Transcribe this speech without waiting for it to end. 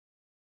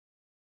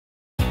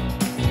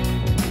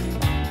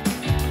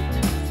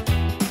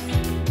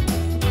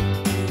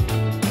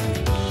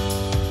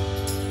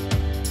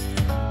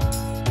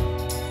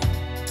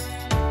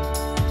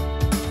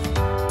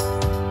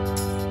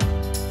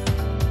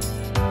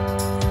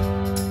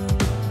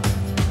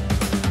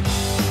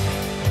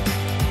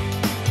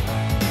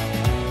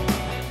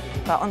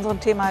Bei unserem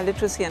Thema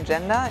Literacy and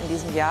Gender in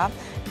diesem Jahr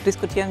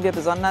diskutieren wir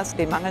besonders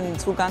den mangelnden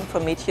Zugang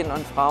von Mädchen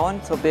und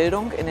Frauen zur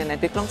Bildung in den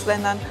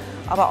Entwicklungsländern,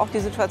 aber auch die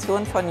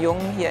Situation von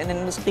Jungen hier in den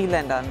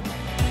Industrieländern.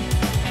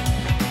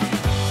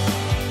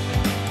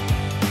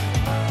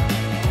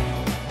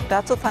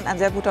 Dazu fand ein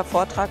sehr guter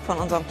Vortrag von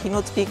unserem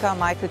Keynote-Speaker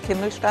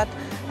Kimmel statt,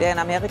 der in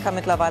Amerika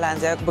mittlerweile ein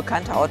sehr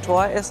bekannter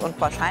Autor ist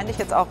und wahrscheinlich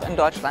jetzt auch in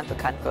Deutschland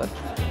bekannt wird.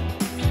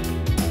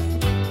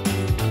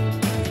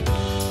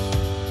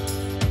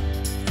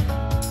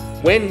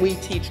 When we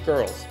teach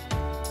girls,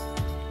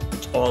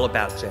 it's all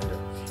about gender.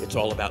 It's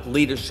all about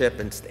leadership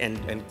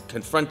and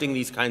confronting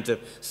these kinds of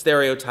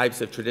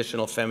stereotypes of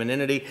traditional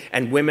femininity,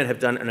 and women have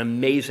done an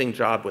amazing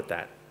job with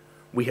that.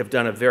 We have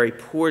done a very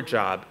poor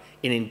job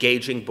in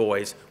engaging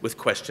boys with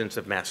questions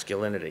of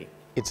masculinity.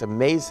 It's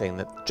amazing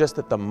that just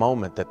at the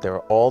moment that there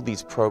are all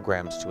these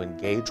programs to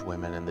engage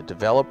women in the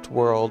developed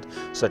world,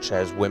 such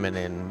as women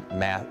in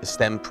math,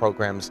 STEM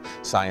programs,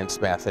 science,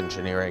 math,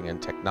 engineering,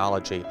 and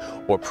technology,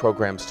 or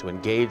programs to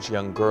engage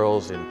young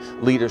girls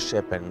in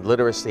leadership and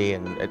literacy,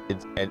 and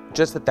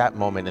just at that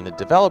moment in the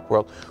developed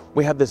world,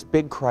 we have this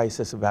big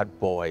crisis about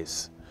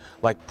boys.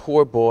 Like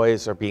poor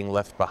boys are being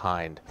left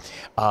behind.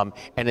 And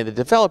in the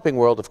developing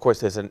world, of course,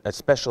 there's a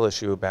special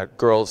issue about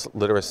girls'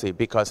 literacy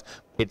because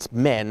it's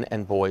men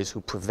and boys who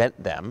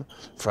prevent them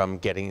from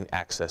getting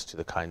access to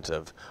the kinds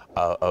of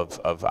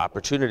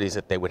opportunities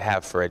that they would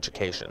have for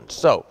education.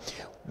 So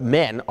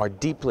men are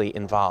deeply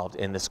involved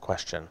in this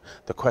question.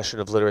 The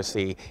question of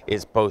literacy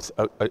is both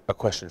a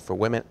question for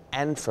women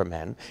and for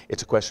men.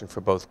 It's a question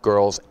for both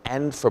girls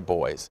and for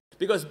boys.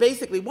 Because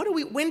basically,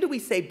 when do we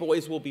say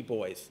boys will be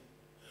boys?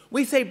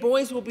 We say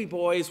boys will be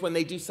boys when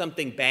they do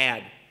something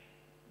bad,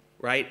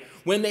 right?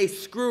 When they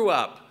screw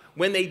up,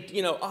 when they,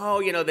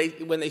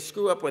 when they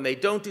screw up, when they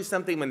don't do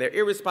something, when they're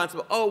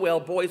irresponsible, oh, well,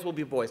 boys will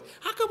be boys.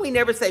 How come we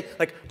never say,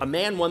 like, a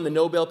man won the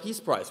Nobel Peace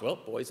Prize? Well,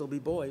 boys will be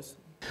boys.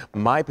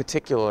 My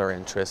particular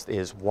interest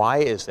is why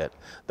is it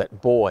that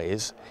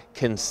boys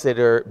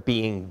consider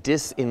being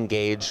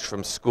disengaged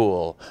from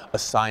school a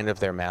sign of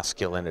their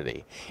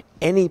masculinity?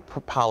 Any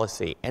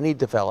policy, any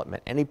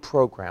development, any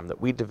program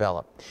that we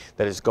develop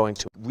that is going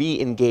to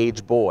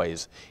re-engage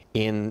boys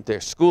in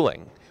their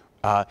schooling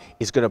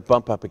is going to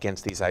bump up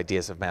against these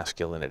ideas of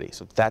masculinity.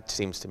 So that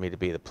seems to me to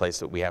be the place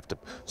that we have to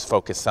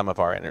focus some of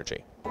our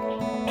energy.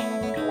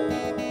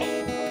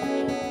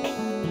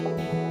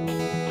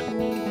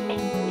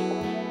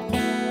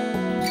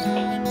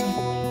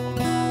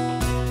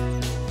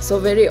 So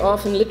very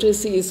often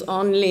literacy is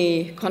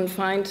only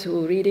confined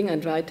to reading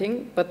and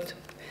writing, but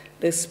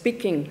the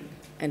speaking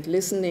and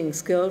listening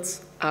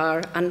skills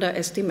are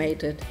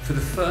underestimated. For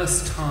the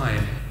first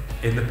time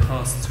in the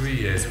past 3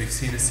 years, we've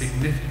seen a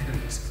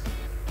significant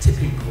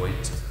tipping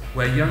point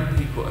where young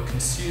people are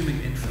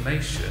consuming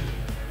information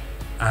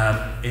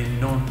in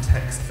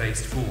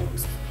non-text-based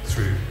forms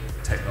through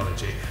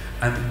technology.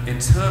 And in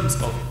terms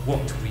of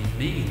what we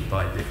mean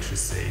by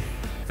literacy,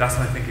 that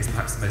I think is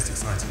perhaps the most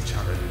exciting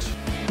challenge.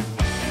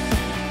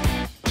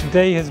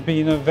 Today has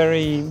been a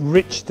very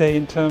rich day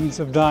in terms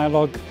of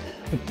dialogue,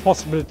 the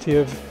possibility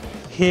of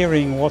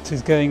hearing what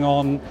is going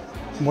on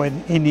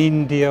when in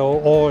India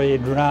or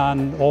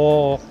Iran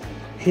or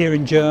here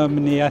in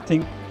Germany. I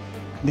think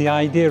the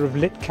idea of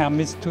LitCam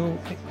is to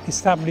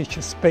establish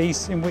a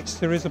space in which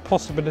there is a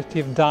possibility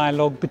of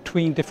dialogue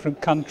between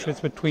different countries,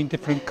 between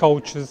different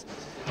cultures,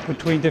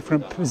 between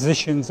different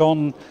positions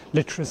on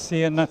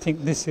literacy, and I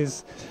think this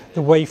is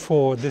the way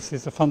forward. This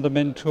is a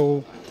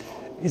fundamental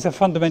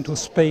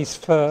space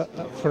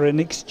for an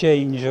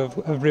exchange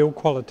of real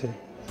quality.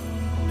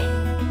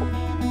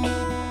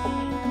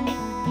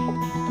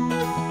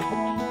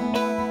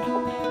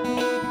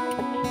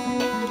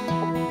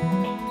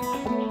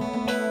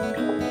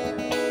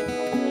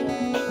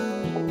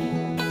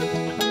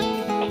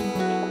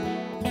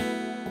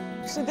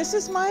 So this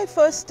is my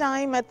first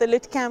time at the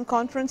LitCam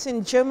conference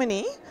in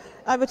Germany.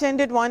 I've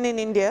attended one in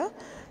India,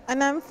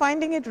 and I'm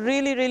finding it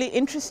really, really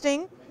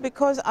interesting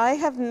because I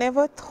have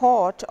never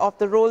thought of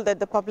the role that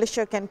the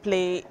publisher can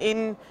play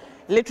in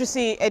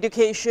literacy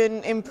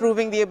education,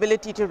 improving the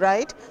ability to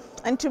write.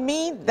 And to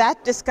me,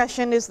 that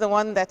discussion is the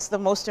one that's the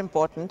most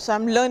important. So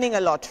I'm learning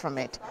a lot from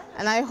it.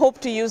 And I hope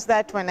to use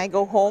that when I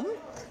go home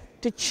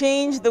to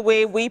change the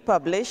way we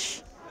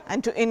publish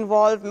and to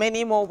involve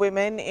many more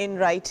women in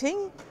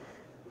writing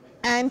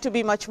and to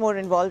be much more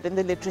involved in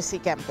the literacy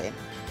campaign.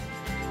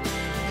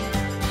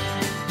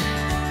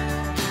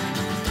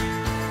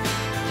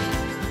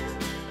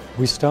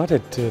 We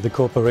started the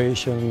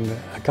cooperation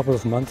a couple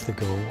of months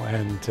ago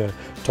and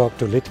talked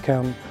to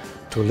LitCam,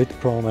 to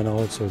LitProm and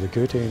also the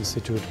Goethe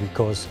Institute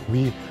because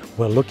we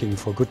were looking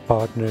for good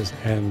partners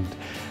and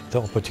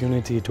the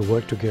opportunity to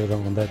work together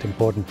on that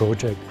important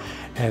project,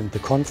 and the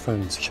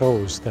conference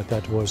shows that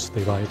that was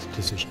the right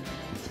decision.